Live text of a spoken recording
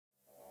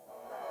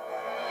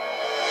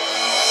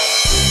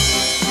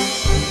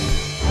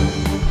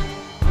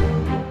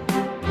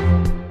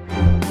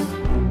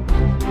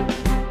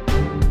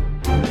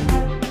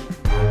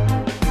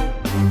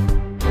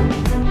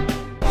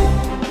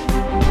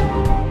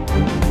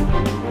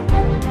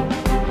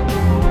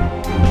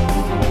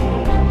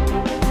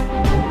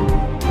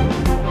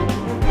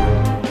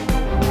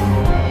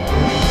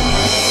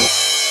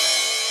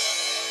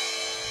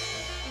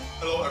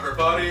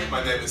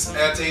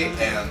Eddie,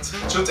 and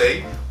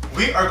today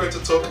we are going to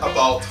talk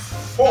about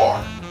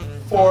four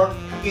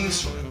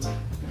instruments.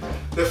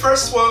 The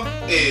first one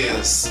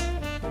is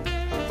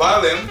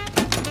violin,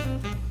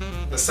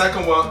 the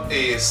second one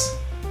is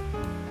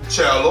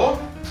cello,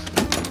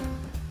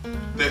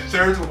 the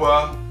third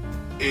one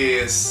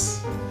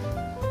is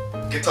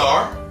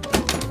guitar,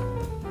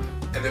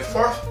 and the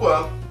fourth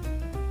one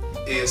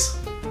is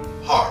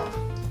harp.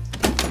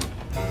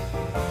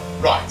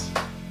 Right,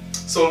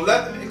 so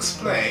let me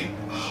explain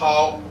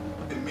how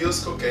the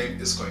musical game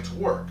is going to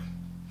work.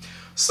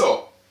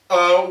 So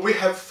we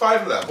have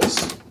five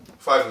levels.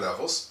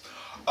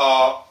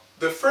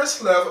 The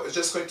first level is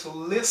just going to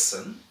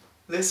listen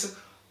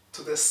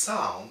to the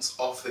sounds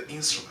of the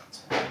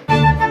instrument.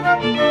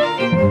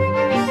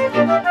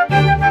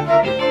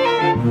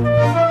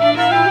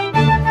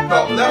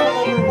 Now,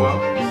 level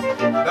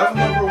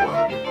number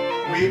one,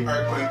 we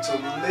are going to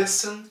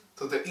listen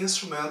to the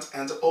instrument,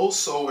 and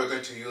also we're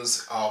going to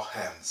use our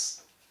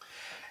hands.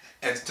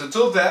 And to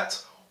do that,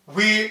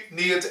 we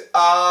need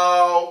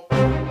our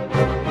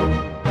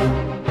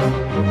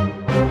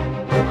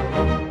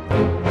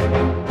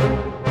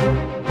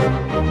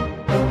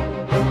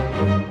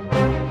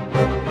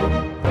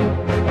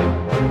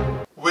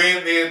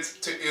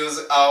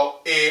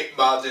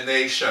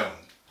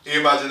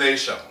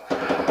imagination.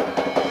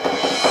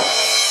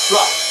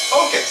 Right,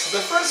 okay, so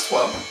the first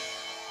one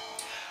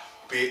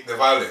be the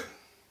violin.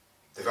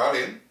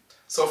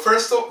 So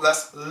first of all,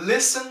 let's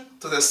listen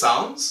to the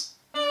sounds.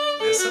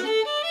 Listen.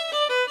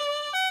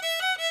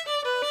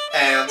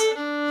 And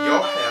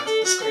your hand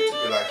is going to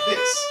be like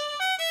this.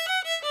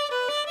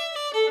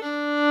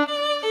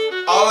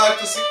 I like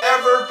to see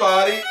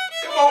everybody,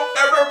 come on,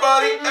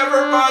 everybody,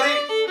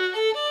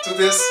 to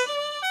this.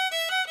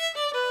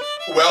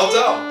 Well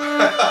done.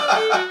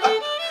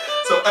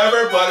 So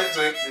everybody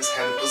doing this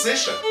hand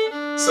position.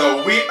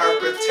 So we are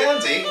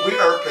pretending we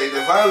are playing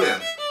the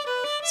violin.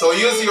 So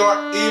use your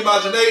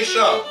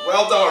imagination.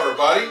 Well done,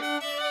 everybody.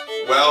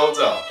 Well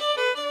done.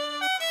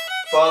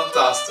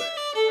 Fantastic.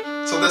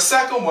 So the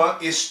second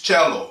one is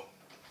cello.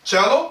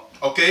 Cello,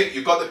 okay,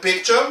 you got the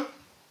picture.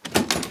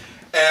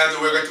 And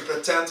we're going to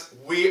pretend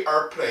we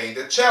are playing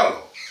the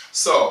cello.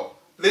 So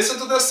listen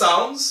to the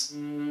sounds.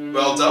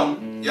 Well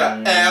done.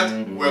 Yeah,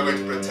 and we're going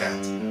to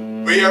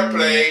pretend we are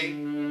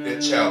playing the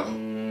cello.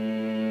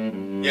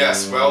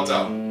 Yes, well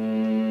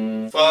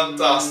done.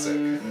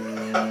 Fantastic.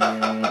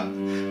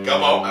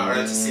 Come on, I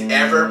want to see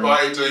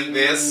everybody doing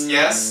this.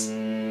 Yes.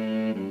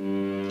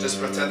 Just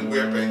pretend we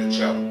are playing the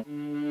cello.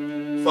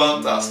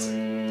 Fantastic.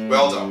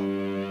 Well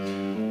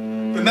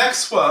done. The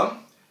next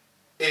one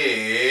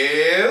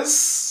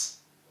is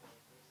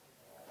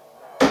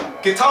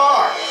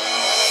guitar.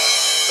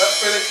 Let's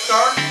play the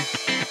guitar.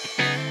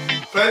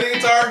 Play the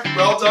guitar.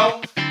 Well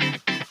done.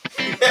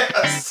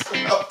 Yes,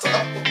 well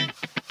done.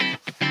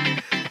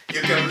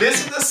 You can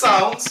listen to the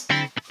sounds.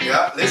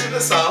 Yeah, listen to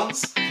the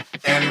sounds.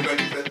 And we're going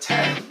to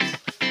pretend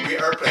we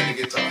are playing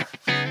the guitar.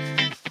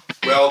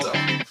 Well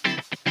done.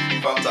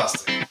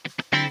 Fantastic.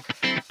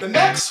 The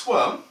next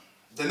one,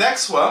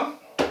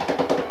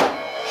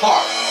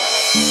 harp.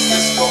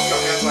 Just put your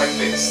hands like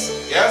this.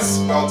 Yes,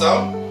 well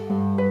done.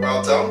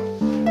 Well done.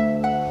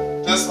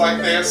 Just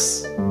like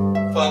this.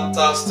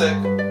 Fantastic.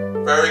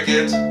 Very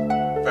good.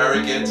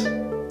 Very good.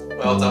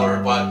 Well done,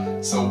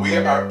 everybody. So we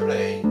are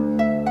playing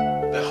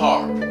the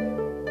harp.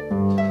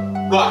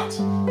 Right.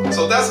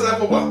 So that's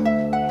level one.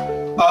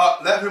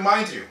 Let me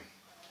remind you.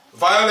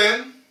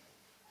 Violin.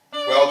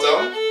 Well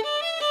done.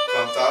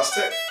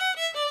 Fantastic.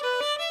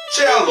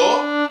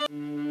 Cello.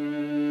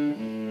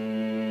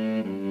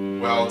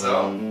 Well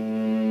done.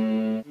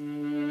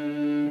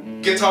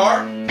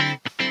 Guitar.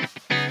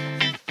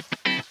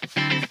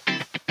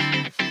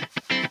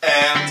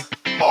 And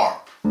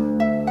harp.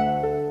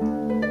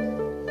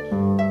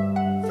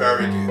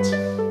 Very good.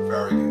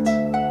 Very good.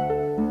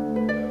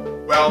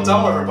 Well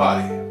done,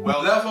 everybody.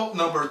 Well, level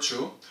number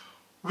two,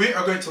 we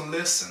are going to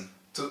listen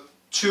to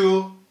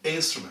two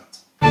instruments.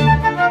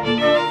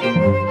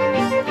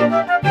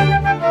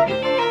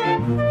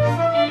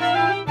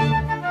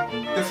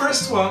 The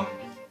first one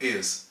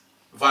is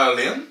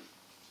violin.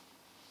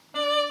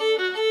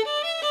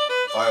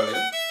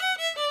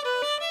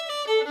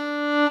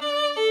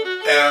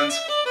 And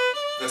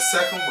the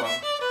second one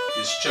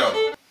is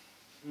cello.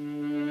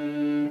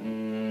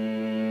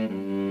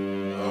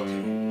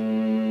 Okay.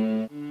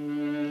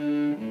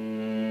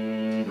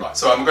 Right.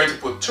 So I'm going to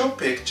put two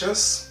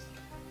pictures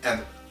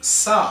and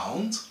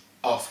sound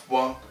of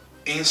one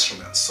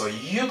instrument. So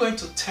you're going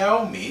to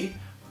tell me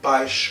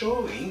by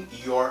showing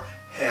your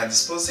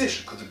hand's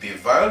position. Could it be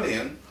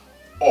violin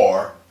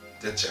or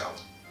the cello?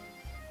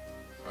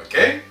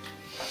 Okay?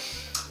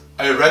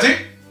 Are you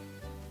ready?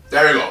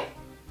 There you go.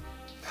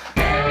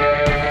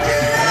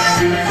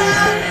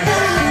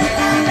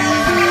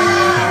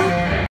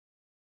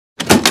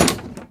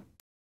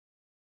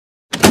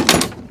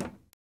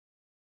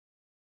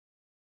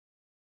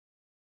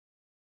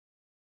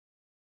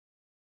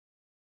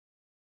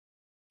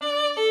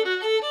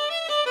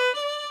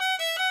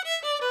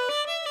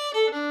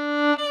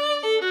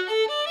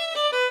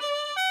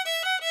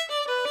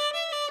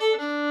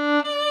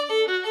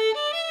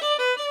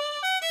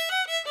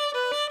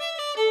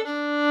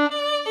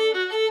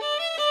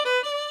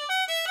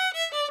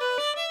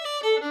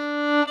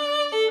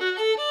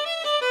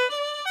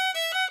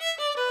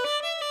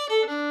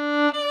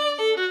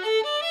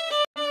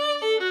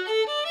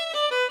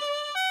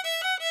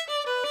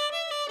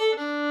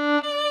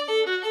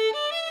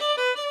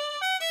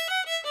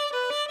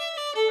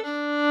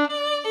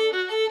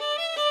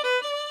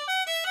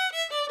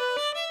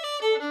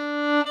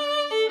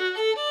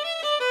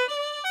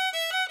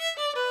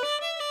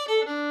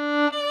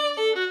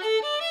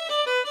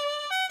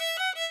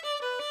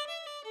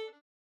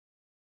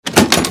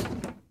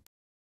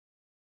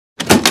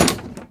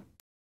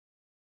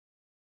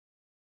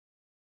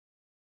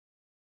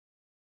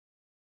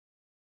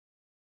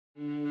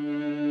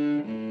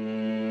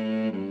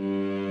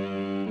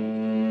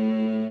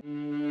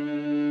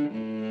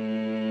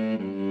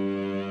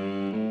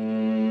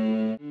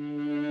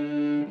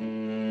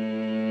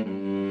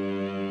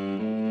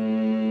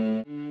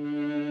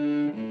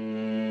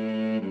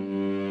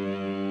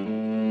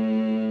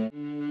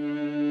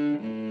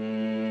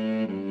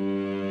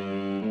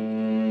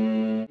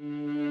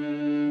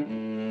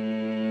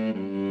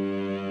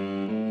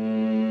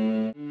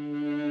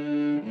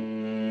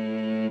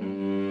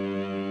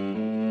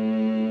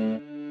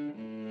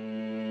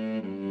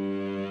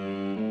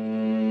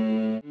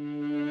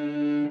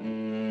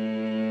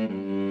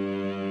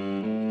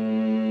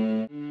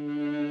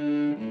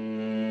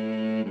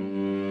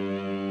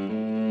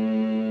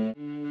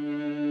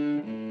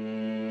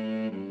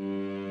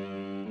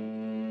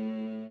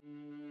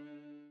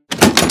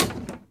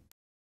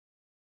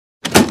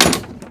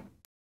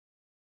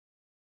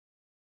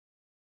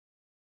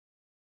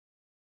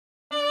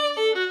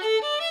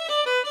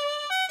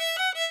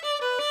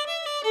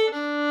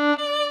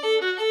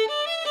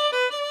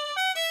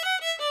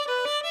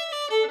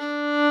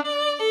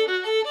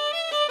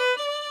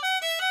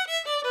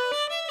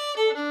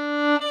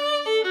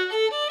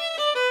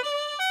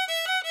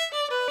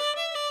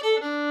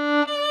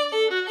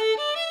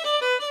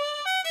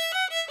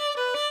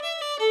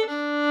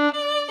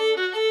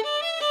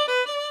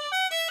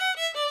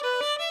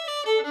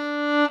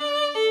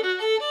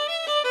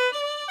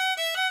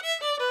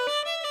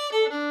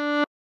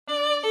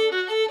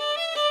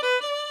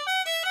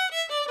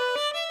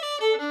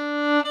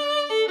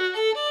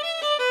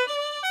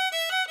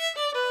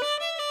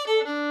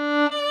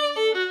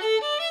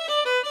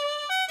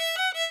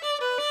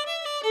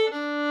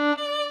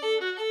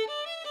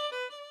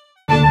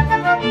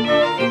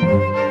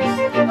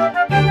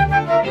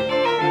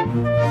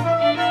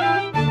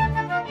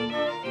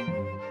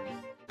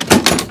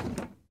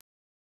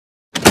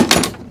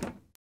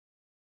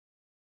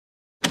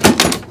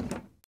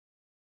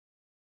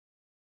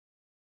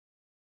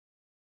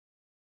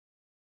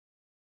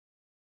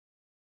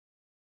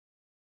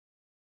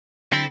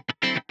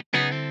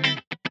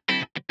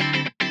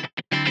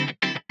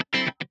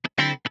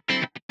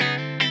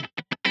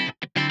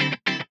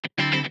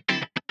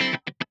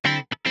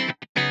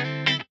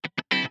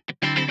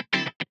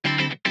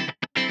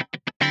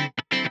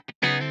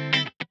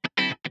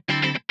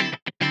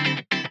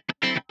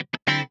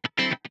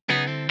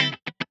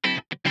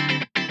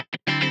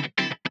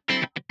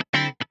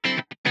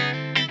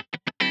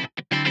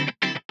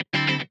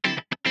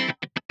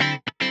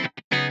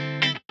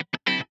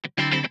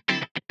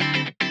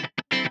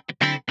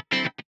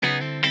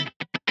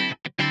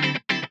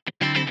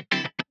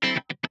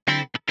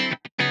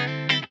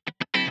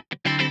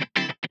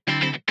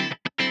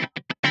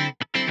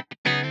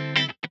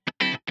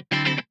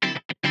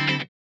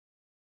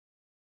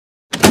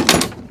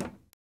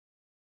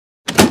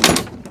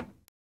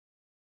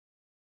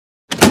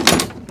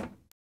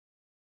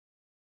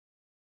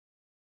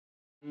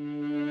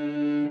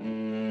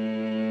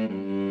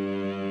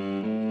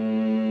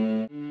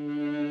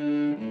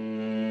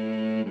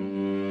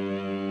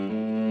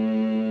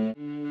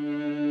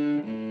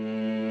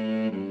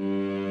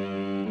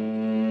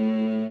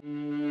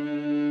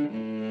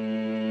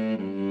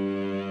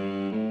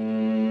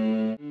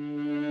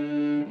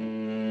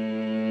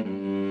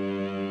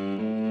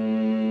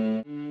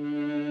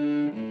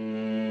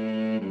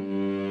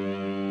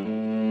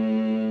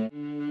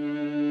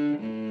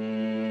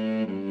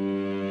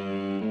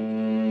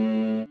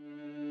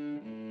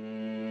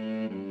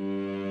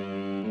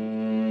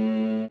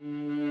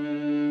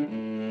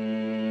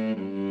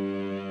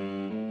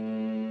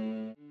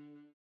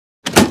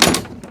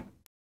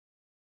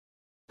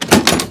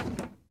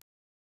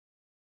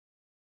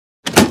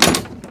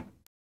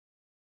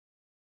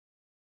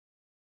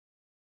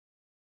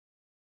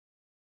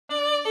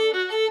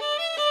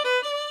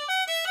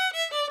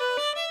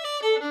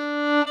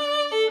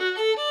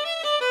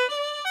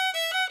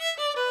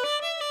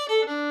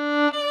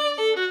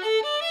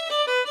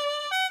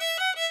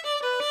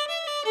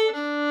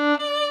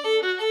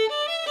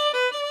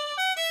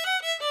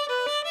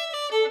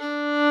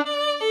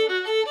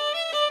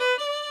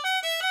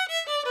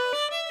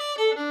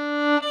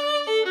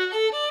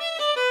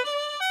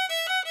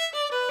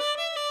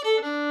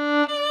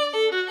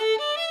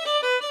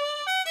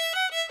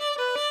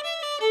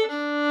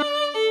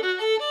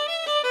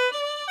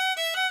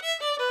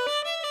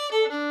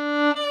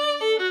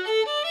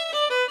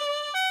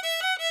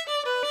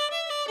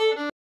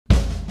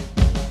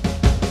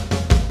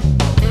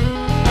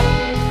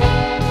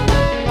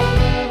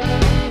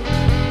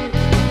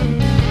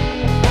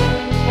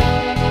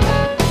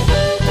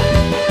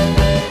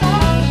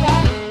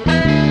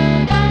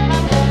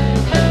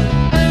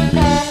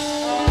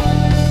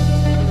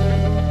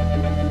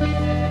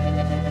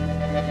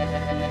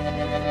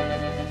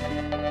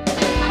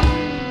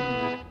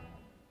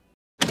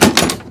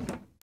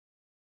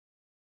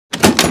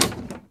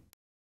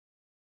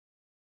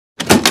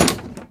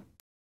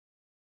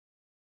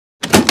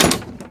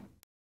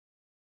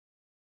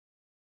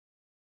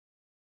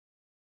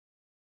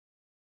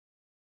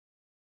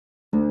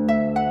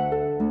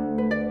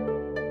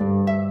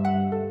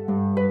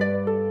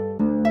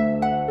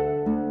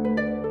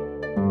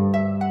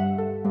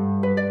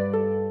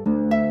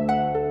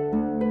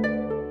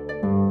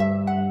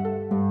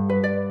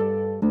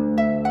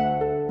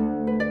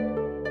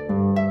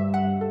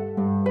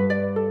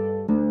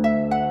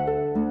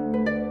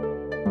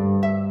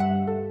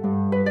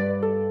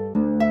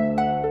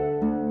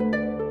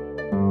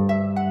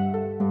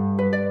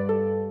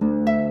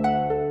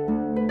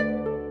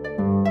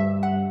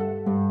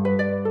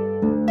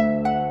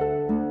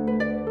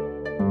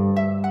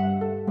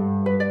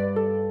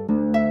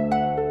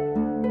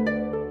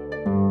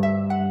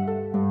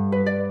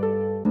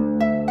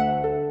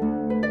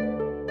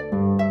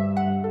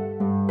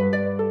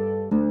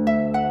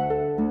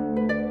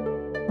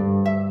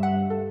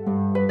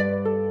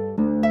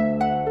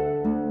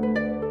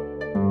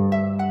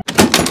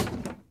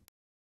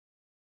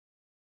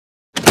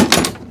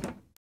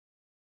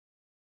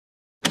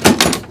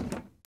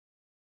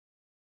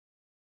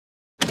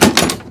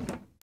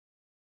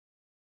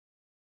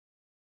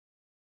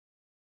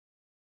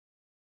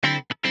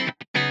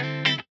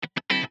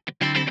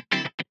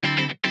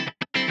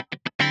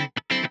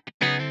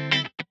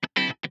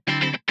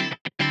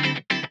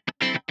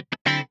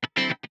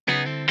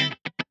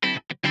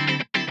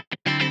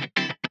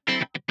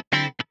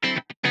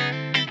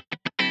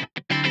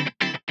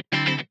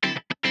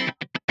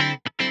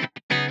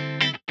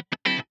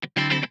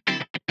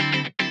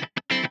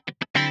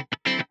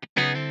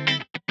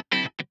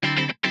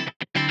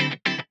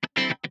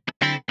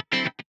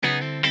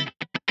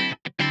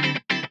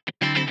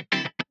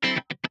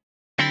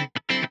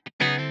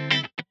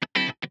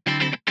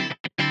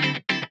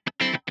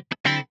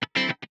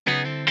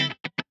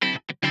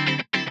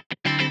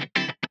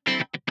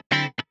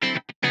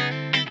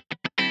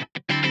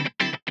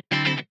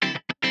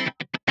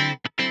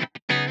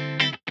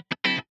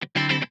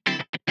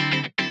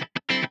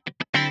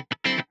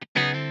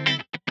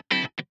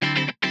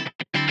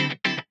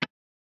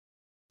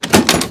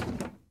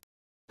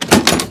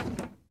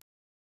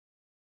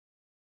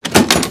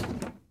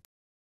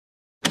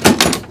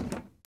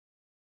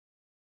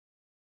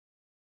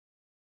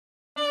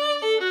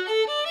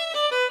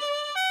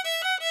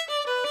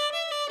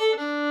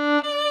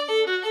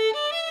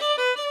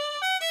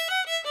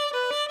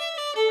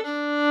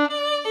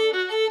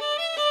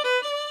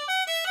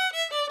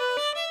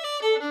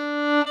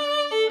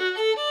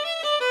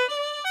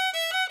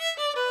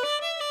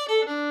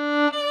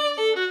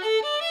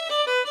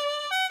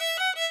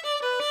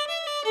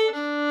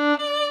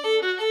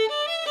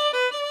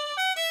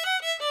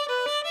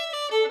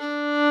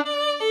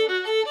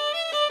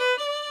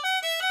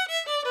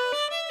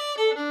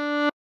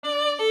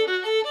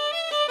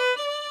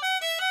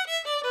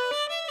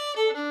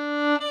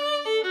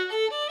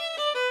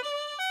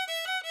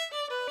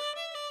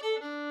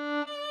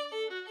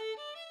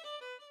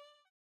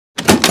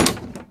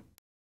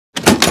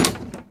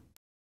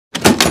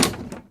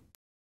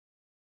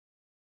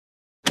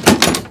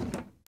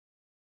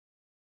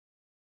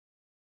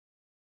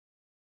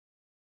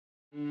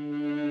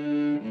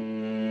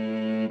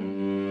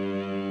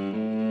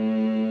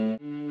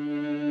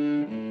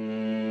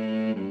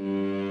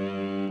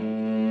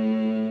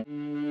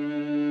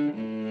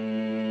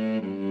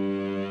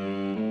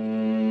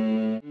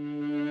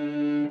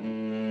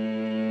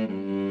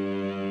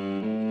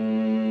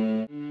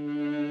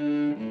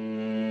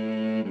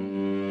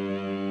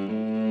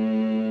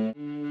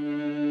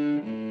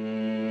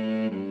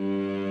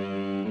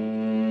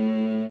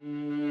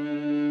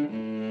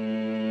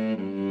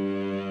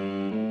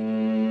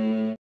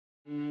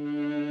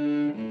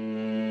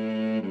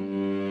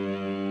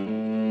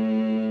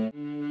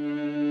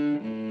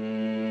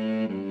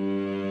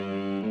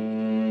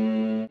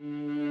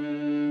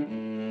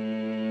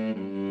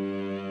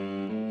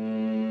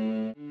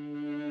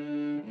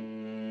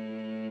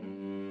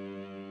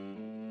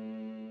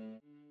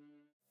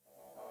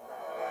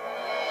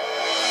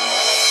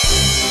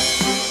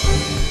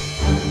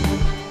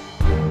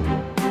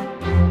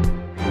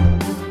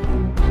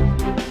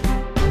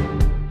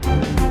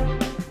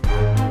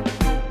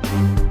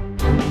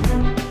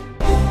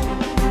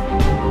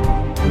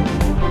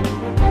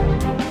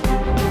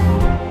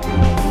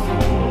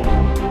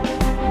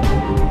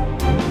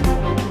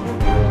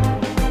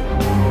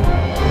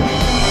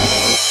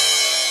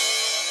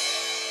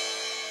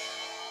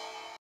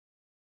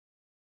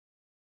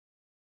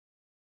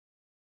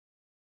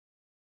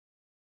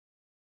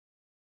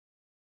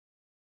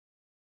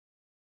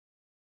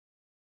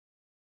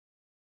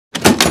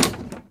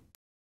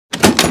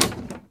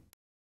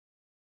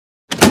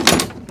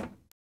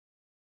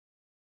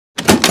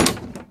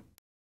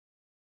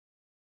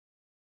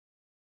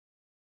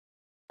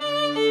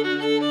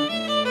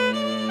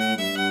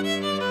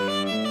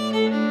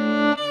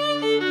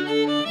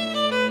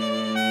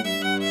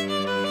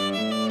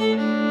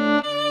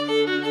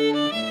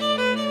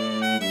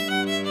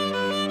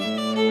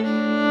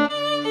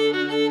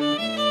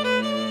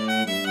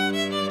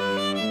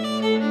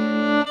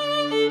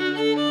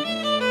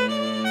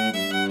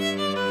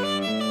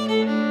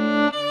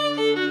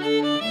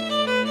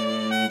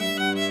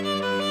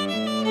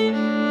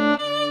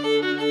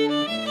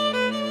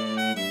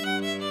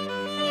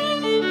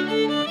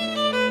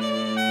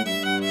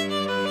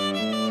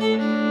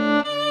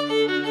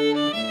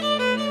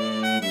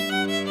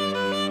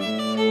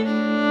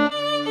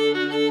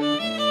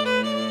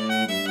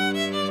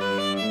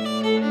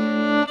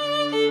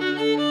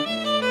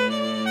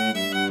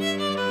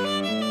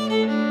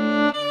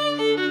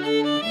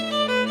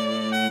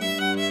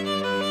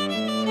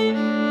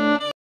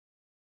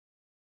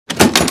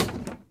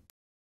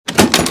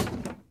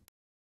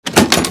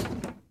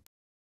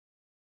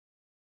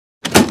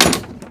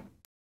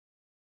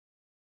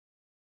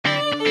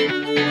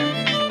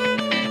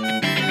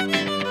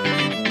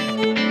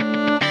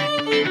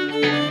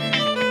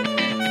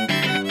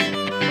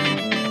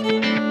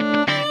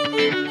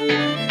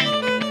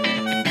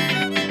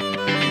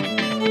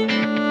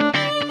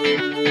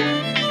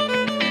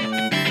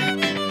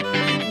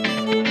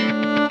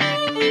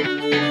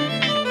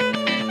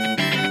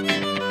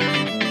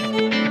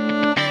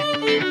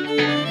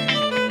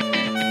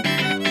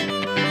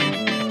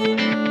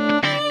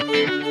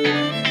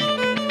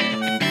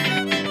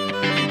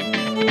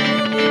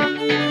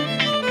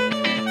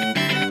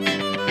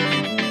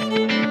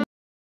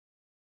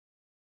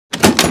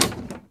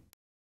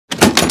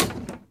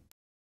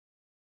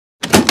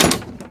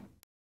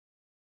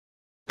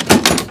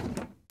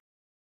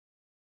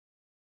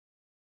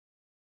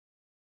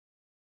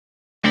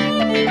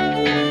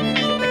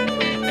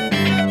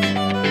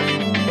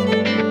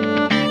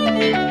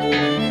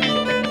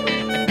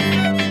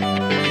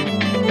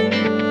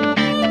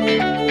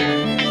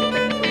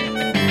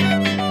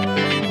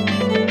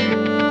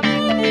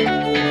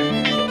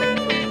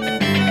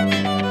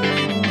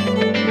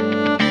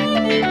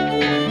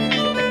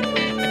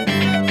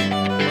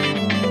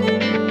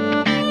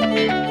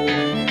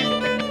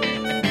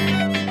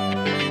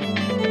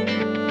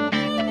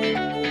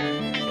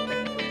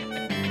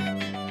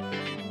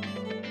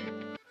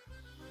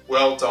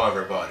 Well done,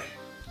 everybody.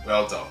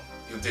 Well done.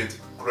 You did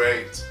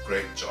great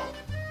job.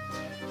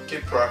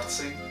 Keep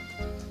practicing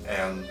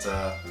and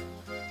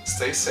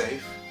stay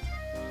safe,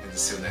 and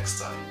see you next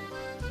time.